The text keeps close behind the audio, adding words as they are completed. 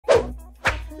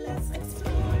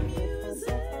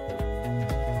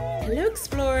Hello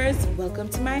explorers, welcome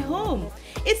to my home.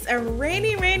 It's a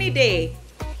rainy day.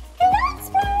 Hello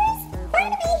explorers,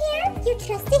 Barnaby here, your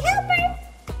trusty helper.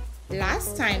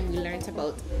 Last time we learned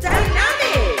about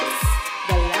dynamics,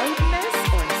 the loudness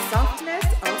or softness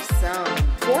of sound.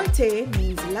 Forte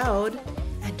means loud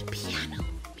and piano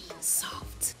means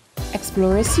soft.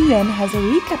 Explorer Suyen has a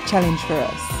recap challenge for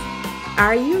us.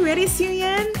 Are you ready,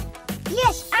 Suyen?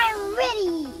 Yes, I'm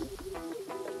ready.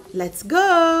 Let's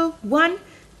go. 1,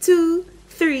 2,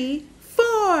 3,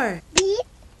 4. Beat,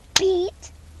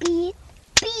 beat, beat,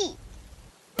 beat.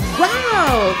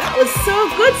 Wow, that was so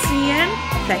good, Suyen.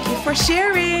 Thank you for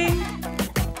sharing.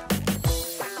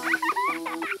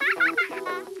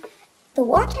 The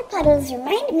water puddles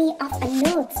remind me of a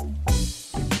note.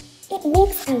 It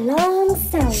makes a long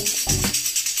sound.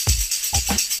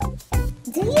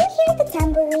 Do you hear the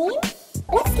tambourine?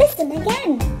 Let's listen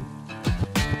again.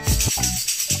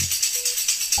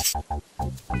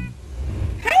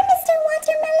 Hi, Mr.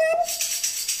 Watermelon.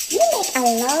 You make a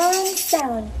long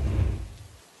sound.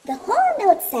 The whole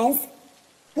note says,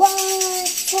 watermelon.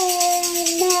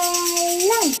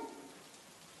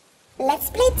 Let's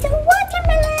play 2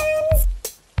 watermelons.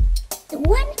 1,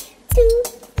 2,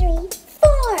 3,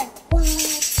 4.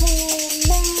 Watermelon,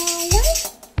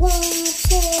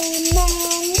 watermelon.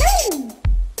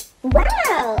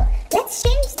 Wow! Let's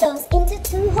change those into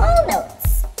 2 whole notes.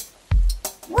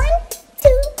 1,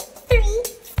 2, 3,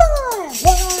 4.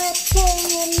 Watermelon,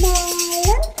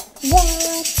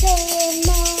 watermelon.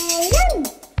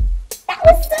 That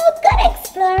was so good,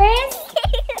 explorers!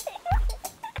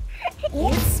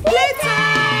 It's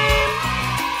playtime!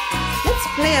 Let's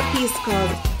play a piece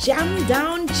called Jam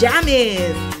Down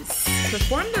Jammins.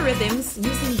 Perform the rhythms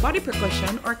using body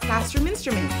percussion or classroom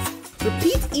instruments.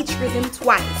 Repeat each rhythm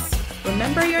twice.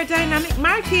 Remember your dynamic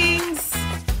markings.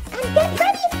 And get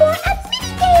ready for a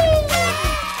mini-game!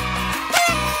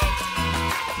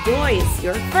 Boys,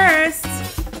 you're first.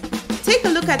 Take a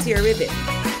look at your rhythm.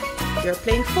 You're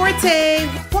playing forte.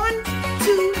 1,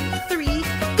 2, 3,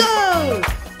 go!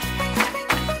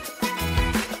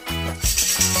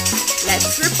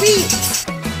 Let's repeat.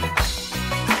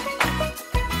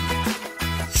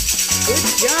 Good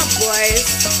job, boys.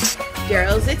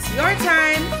 Girls, it's your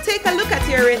time. Take a look at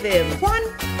your rhythm. 1,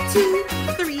 2,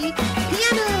 3,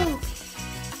 piano.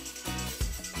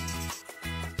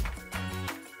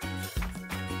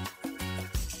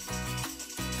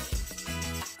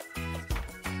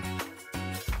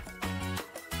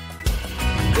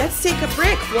 Let's take a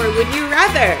break for Would You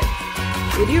Rather.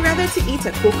 Would you rather to eat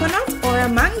a coconut or a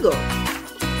mango?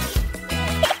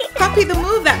 Copy the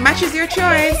move that matches your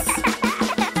choice.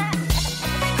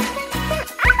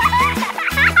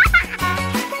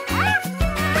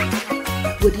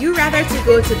 Would you rather to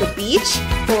go to the beach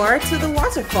or to the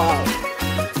waterfall?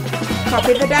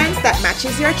 Copy the dance that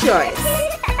matches your choice.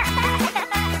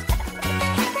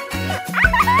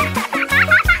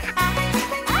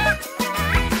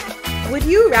 Would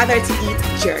you rather to eat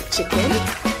jerk chicken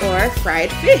or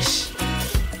fried fish?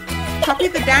 Copy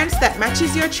the dance that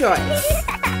matches your choice.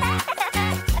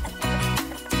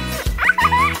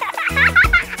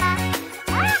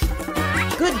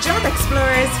 Good job,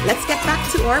 explorers. Let's get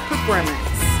back to our performance.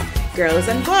 Girls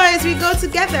and boys, we go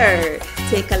together.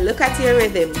 Take a look at your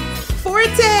rhythm.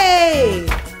 Forte!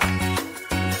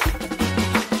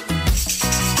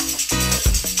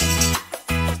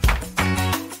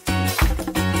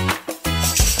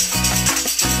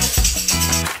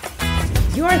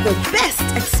 You're the best,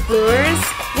 explorers!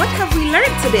 What have we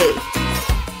learned today?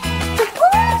 The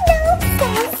whole note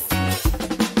says